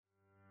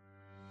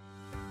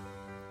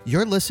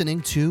You're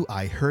listening to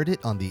I Heard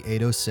It on the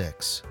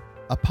 806,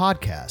 a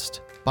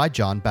podcast by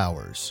John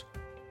Bowers.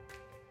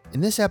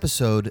 In this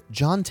episode,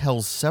 John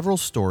tells several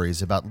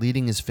stories about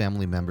leading his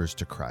family members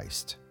to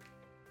Christ.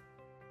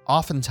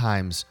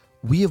 Oftentimes,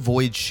 we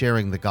avoid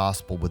sharing the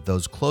gospel with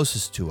those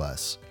closest to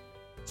us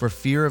for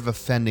fear of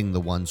offending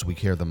the ones we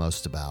care the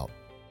most about.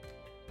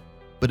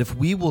 But if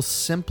we will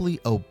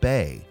simply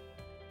obey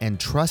and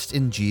trust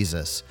in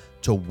Jesus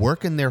to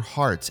work in their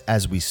hearts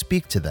as we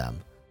speak to them,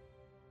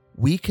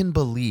 we can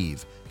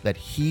believe that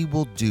He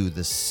will do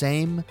the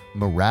same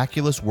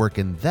miraculous work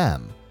in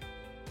them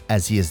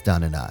as He has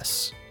done in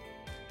us.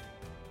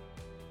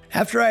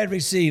 After I had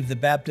received the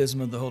baptism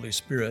of the Holy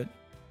Spirit,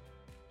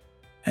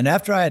 and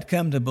after I had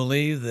come to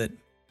believe that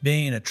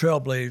being a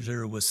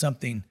trailblazer was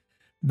something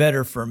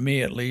better for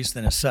me, at least,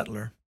 than a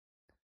settler,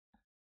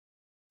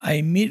 I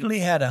immediately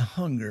had a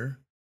hunger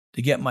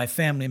to get my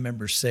family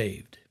members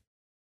saved.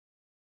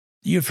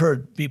 You've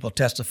heard people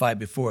testify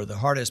before, the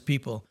hardest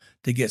people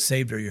to get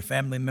saved are your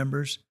family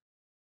members.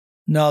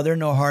 No, they're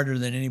no harder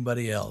than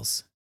anybody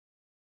else.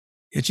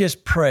 It's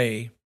just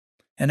pray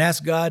and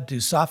ask God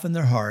to soften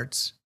their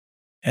hearts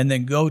and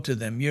then go to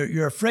them.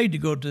 You're afraid to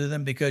go to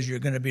them because you're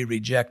going to be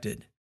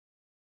rejected.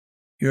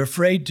 You're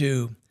afraid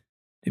to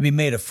be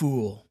made a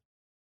fool.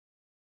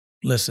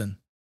 Listen,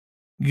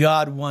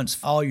 God wants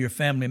all your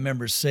family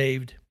members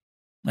saved.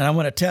 And I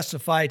want to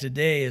testify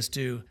today as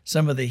to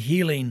some of the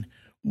healing,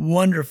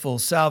 wonderful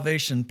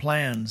salvation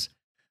plans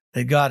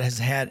that God has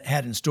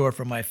had in store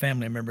for my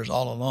family members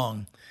all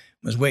along.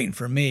 Was waiting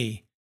for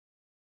me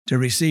to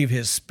receive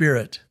His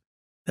Spirit,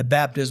 the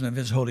baptism of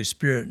His Holy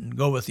Spirit, and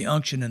go with the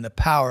unction and the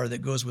power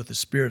that goes with the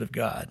Spirit of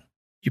God.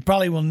 You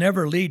probably will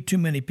never lead too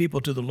many people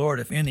to the Lord,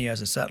 if any,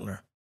 as a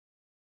settler.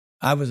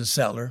 I was a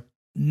settler,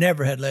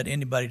 never had led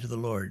anybody to the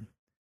Lord.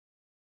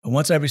 But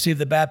once I received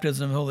the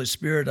baptism of the Holy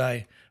Spirit,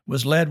 I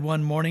was led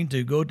one morning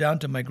to go down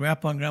to my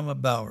grandpa and grandma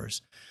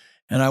Bowers.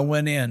 And I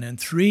went in, and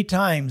 3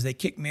 times they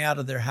kicked me out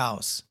of their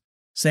house,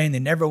 saying they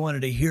never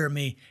wanted to hear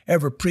me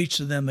ever preach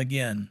to them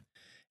again.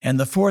 And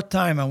the 4th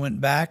time I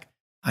went back,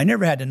 I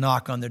never had to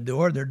knock on their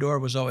door. Their door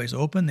was always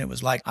open. It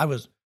was like I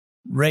was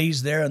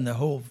raised there in the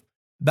whole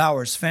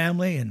Bowers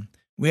family, and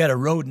we had a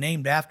road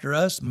named after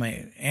us.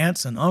 My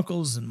aunts and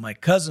uncles and my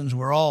cousins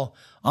were all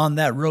on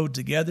that road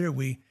together.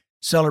 We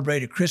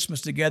celebrated Christmas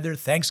together,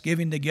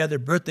 Thanksgiving together,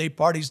 birthday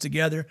parties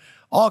together,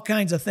 all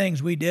kinds of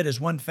things we did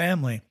as one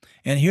family.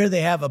 And here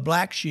they have a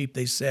black sheep,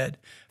 they said,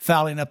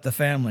 fouling up the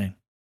family.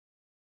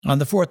 On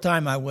the 4th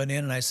time I went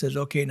in and I said,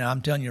 okay, now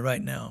I'm telling you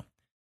right now,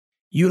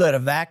 you let a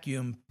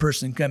vacuum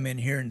person come in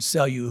here and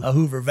sell you a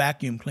Hoover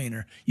vacuum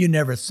cleaner. You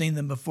never seen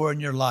them before in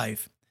your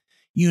life.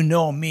 You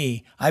know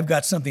me. I've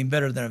got something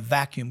better than a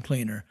vacuum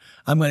cleaner.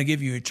 I'm going to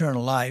give you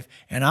eternal life,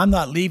 and I'm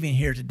not leaving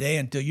here today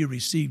until you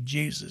receive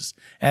Jesus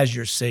as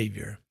your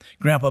Savior.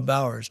 Grandpa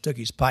Bowers took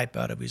his pipe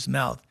out of his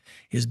mouth,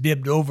 his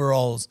bibbed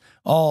overalls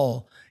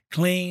all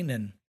clean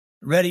and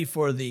ready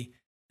for the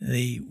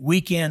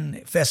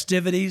weekend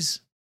festivities.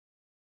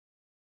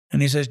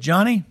 And he says,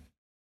 Johnny,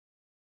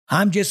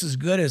 I'm just as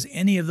good as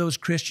any of those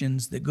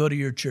Christians that go to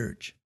your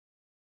church.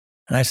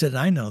 And I said,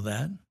 I know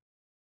that,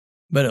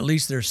 but at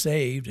least they're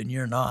saved and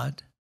you're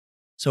not.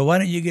 So why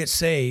don't you get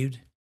saved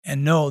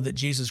and know that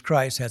Jesus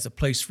Christ has a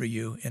place for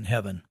you in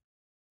heaven?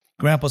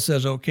 Grandpa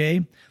says,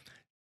 okay.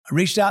 I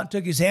reached out and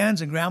took his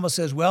hands, and Grandma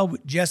says, well,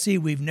 Jesse,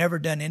 we've never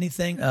done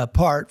anything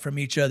apart from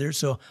each other,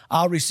 so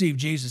I'll receive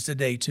Jesus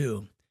today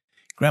too.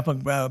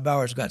 Grandpa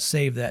Bowers got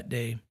saved that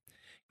day.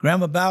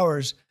 Grandma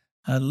Bowers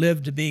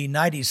lived to be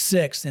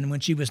 96, and when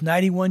she was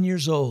 91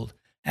 years old,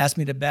 asked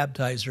me to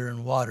baptize her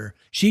in water.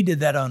 She did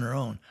that on her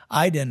own.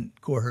 I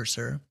didn't coerce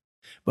her.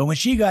 But when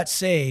she got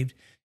saved,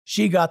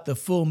 she got the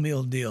full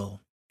meal deal,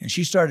 and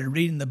she started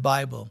reading the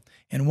Bible.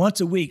 And once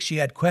a week, she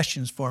had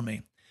questions for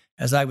me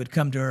as I would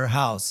come to her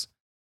house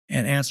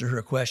and answer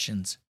her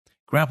questions.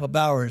 Grandpa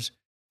Bowers,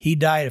 he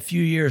died a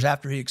few years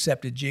after he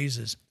accepted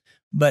Jesus.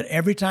 But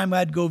every time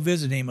I'd go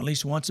visit him, at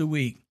least once a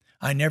week,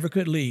 I never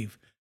could leave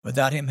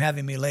without him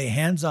having me lay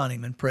hands on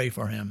him and pray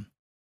for him.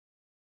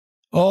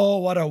 Oh,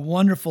 what a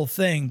wonderful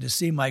thing to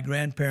see my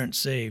grandparents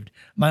saved.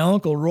 My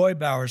uncle Roy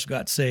Bowers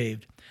got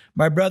saved.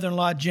 My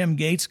brother-in-law Jim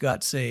Gates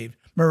got saved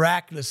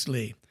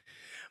miraculously.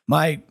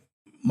 My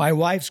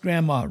wife's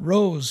grandma,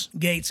 Rose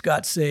Gates,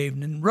 got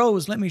saved. And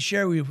Rose, let me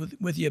share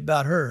with you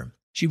about her.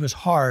 She was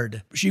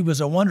hard. She was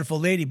a wonderful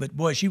lady, but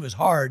boy, she was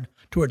hard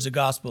towards the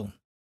gospel.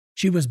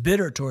 She was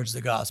bitter towards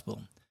the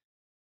gospel.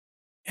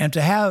 And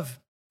to have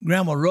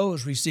Grandma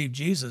Rose receive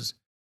Jesus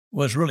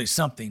was really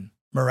something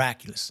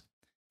miraculous.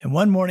 And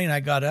one morning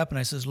I got up and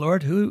I says,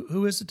 Lord,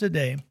 who is it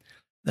today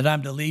that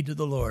I'm to lead to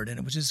the Lord? And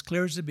it was as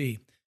clear as to be.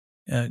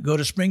 Go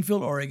to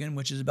Springfield, Oregon,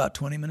 which is about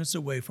 20 minutes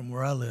away from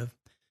where I live.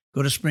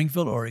 Go to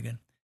Springfield, Oregon,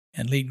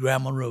 and lead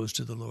Grandma Rose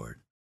to the Lord.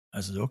 I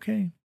said,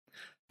 okay.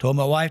 Told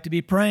my wife to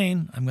be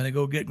praying. I'm going to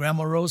go get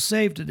Grandma Rose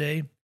saved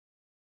today.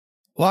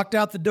 Walked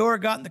out the door,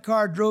 got in the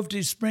car, drove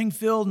to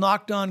Springfield,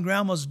 knocked on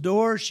Grandma's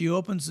door. She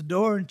opens the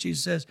door and she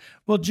says,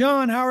 "Well,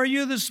 John, how are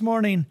you this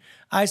morning?"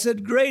 I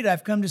said, "Great,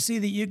 I've come to see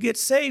that you get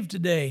saved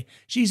today."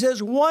 She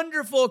says,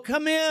 "Wonderful,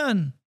 come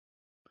in."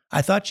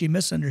 I thought she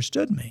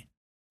misunderstood me.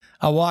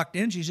 I walked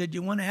in, she said,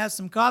 "You want to have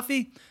some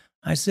coffee?"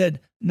 I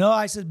said, "No."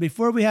 I said,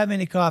 "Before we have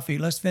any coffee,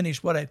 let's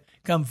finish what I've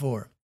come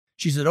for."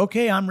 She said,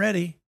 "Okay, I'm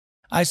ready."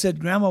 I said,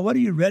 "Grandma, what are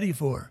you ready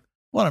for?"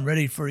 "Well, I'm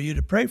ready for you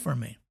to pray for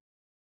me."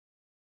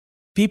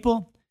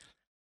 People,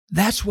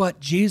 that's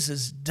what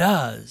Jesus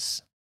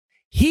does.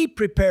 He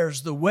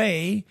prepares the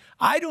way.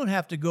 I don't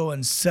have to go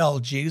and sell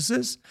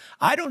Jesus.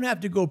 I don't have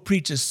to go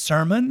preach a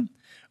sermon.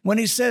 When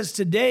he says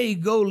today,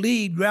 go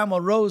lead Grandma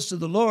Rose to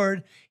the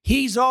Lord,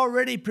 he's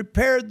already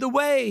prepared the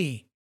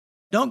way.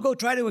 Don't go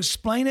try to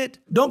explain it.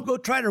 Don't go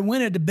try to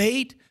win a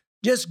debate.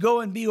 Just go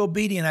and be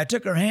obedient. I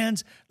took her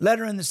hands, led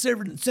her in the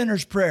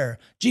sinner's prayer.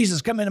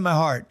 "Jesus, come into my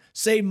heart.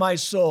 Save my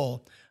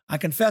soul. I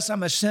confess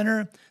I'm a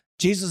sinner.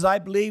 Jesus, I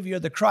believe you're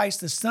the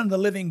Christ, the Son of the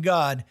living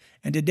God,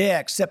 and today I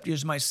accept you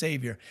as my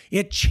Savior."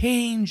 It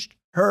changed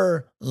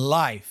her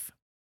life.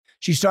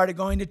 She started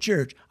going to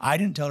church. I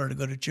didn't tell her to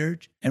go to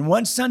church. And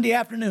one Sunday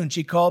afternoon,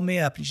 she called me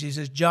up and she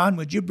says, "John,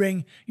 would you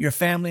bring your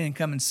family and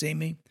come and see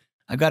me?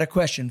 I've got a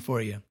question for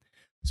you."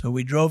 So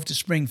we drove to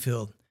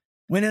Springfield.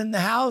 Went in the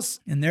house,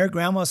 and there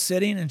Grandma's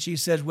sitting, and she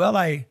says, "Well,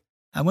 I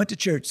went to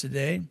church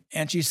today."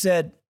 And she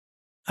said,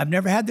 "I've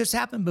never had this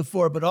happen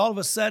before, but all of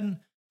a sudden,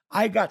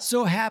 I got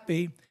so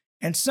happy,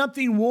 and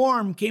something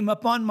warm came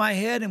up on my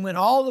head and went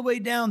all the way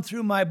down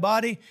through my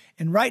body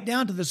and right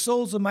down to the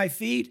soles of my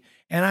feet.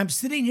 And I'm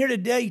sitting here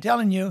today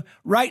telling you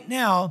right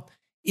now,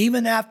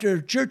 even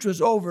after church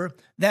was over,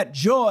 that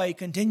joy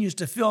continues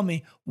to fill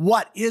me.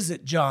 What is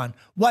it, John?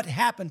 What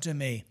happened to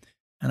me?"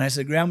 And I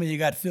said, "Grandma, you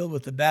got filled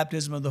with the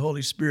baptism of the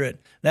Holy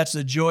Spirit. That's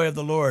the joy of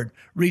the Lord,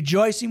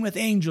 rejoicing with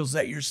angels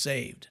that you're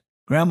saved."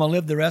 Grandma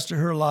lived the rest of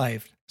her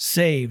life,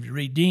 saved,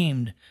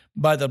 redeemed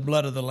by the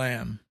blood of the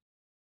Lamb.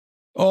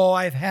 Oh,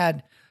 I've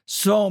had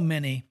so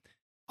many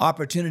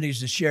opportunities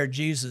to share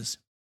Jesus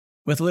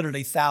with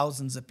literally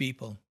thousands of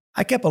people.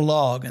 I kept a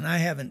log, and I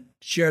haven't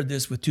shared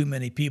this with too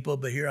many people,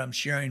 but here I'm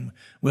sharing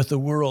with the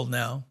world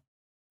now.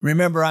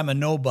 Remember, I'm a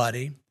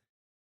nobody,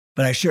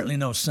 but I certainly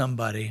know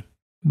somebody.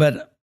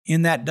 But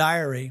in that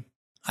diary,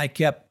 I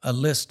kept a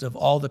list of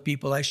all the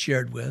people I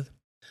shared with.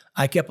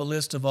 I kept a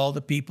list of all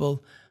the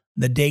people,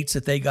 the dates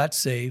that they got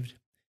saved.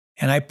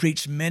 And I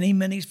preached many,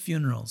 many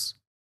funerals.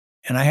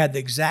 And I had the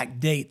exact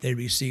date they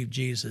received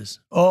Jesus.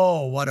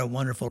 Oh, what a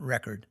wonderful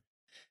record.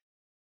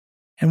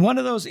 And one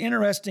of those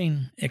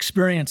interesting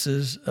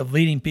experiences of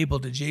leading people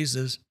to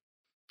Jesus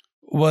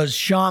was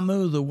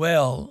Shamu the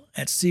whale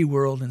at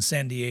SeaWorld in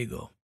San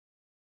Diego.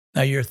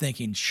 Now you're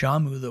thinking,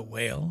 Shamu the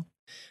whale?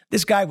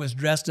 This guy was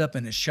dressed up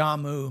in a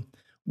Shamu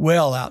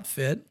whale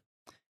outfit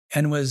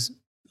and was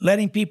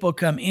letting people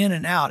come in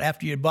and out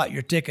after you had bought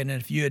your ticket. And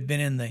if you had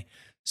been in the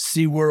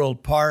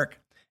SeaWorld park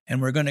and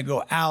were going to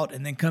go out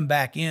and then come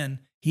back in,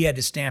 he had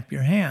to stamp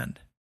your hand.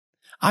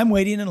 I'm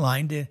waiting in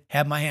line to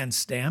have my hand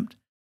stamped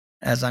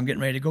as I'm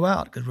getting ready to go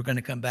out because we're going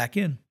to come back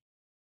in.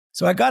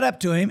 So I got up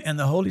to him and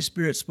the Holy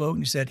Spirit spoke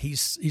and he said,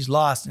 he's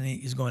lost and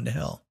he's going to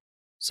hell.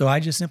 So I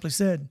just simply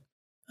said,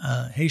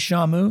 "Hey,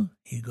 Shamu."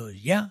 He goes,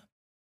 "Yeah.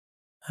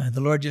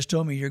 The Lord just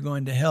told me you're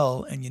going to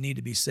hell and you need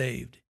to be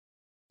saved."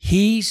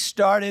 He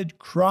started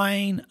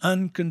crying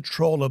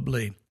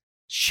uncontrollably,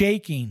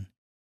 shaking.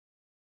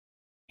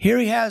 Here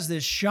he has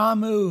this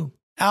Shamu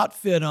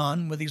outfit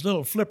on with these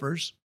little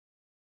flippers,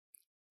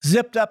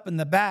 zipped up in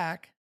the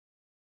back.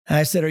 And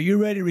I said, "Are you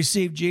ready to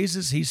receive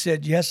Jesus?" He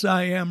said, "Yes,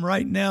 I am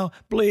right now.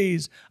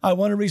 Please, I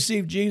want to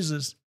receive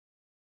Jesus."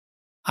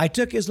 I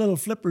took his little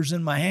flippers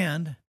in my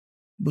hand,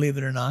 believe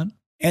it or not,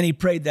 and he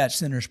prayed that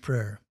sinner's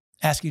prayer,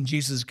 asking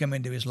Jesus to come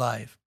into his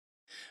life.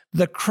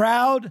 The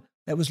crowd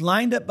that was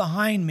lined up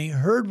behind me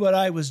heard what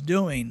I was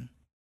doing,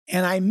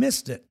 and I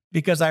missed it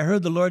because I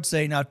heard the Lord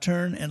say, "Now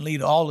turn and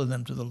lead all of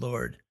them to the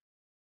Lord."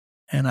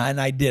 And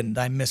I didn't.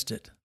 I missed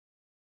it.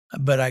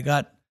 But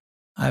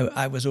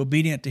I was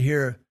obedient to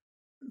hear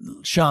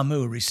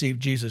Shamu receive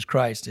Jesus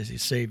Christ as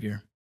his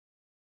Savior.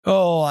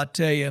 Oh, I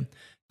tell you,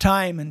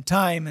 time and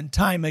time and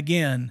time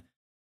again,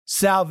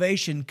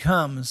 salvation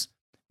comes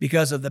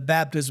because of the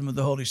baptism of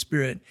the Holy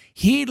Spirit.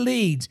 He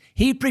leads.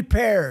 He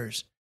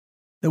prepares.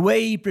 The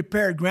way he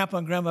prepared Grandpa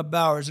and Grandma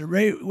Bowers, the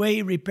way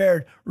he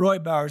prepared Roy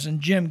Bowers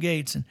and Jim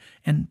Gates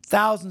and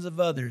thousands of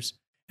others.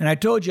 And I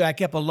told you I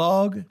kept a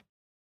log.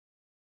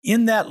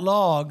 In that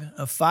log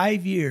of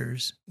 5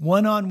 years,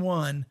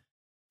 one-on-one,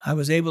 I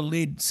was able to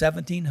lead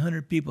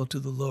 1,700 people to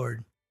the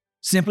Lord,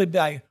 simply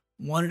by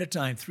one at a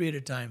time, 3 at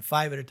a time,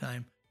 5 at a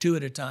time, 2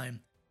 at a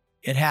time.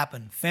 It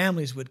happened.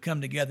 Families would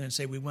come together and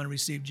say, "We want to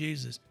receive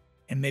Jesus,"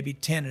 and maybe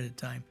 10 at a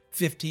time,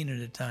 15 at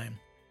a time.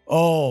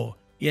 Oh,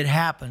 it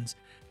happens.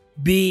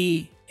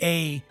 Be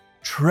a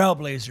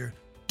trailblazer.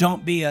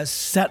 Don't be a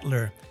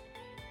settler.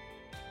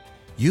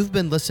 You've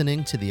been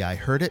listening to the I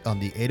Heard It on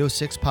the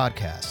 806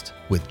 podcast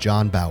with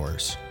John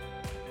Bowers.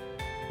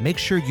 Make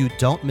sure you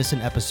don't miss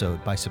an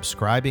episode by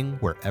subscribing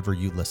wherever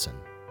you listen.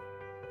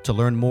 To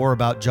learn more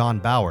about John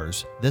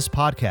Bowers, this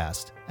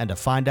podcast, and to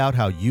find out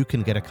how you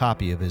can get a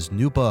copy of his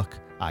new book,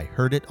 I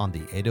Heard It on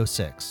the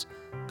 806,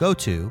 go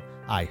to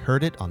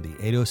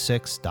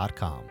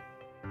IHeardItOnThe806.com.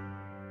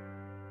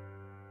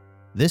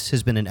 This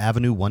has been an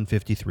Avenue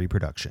 153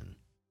 production.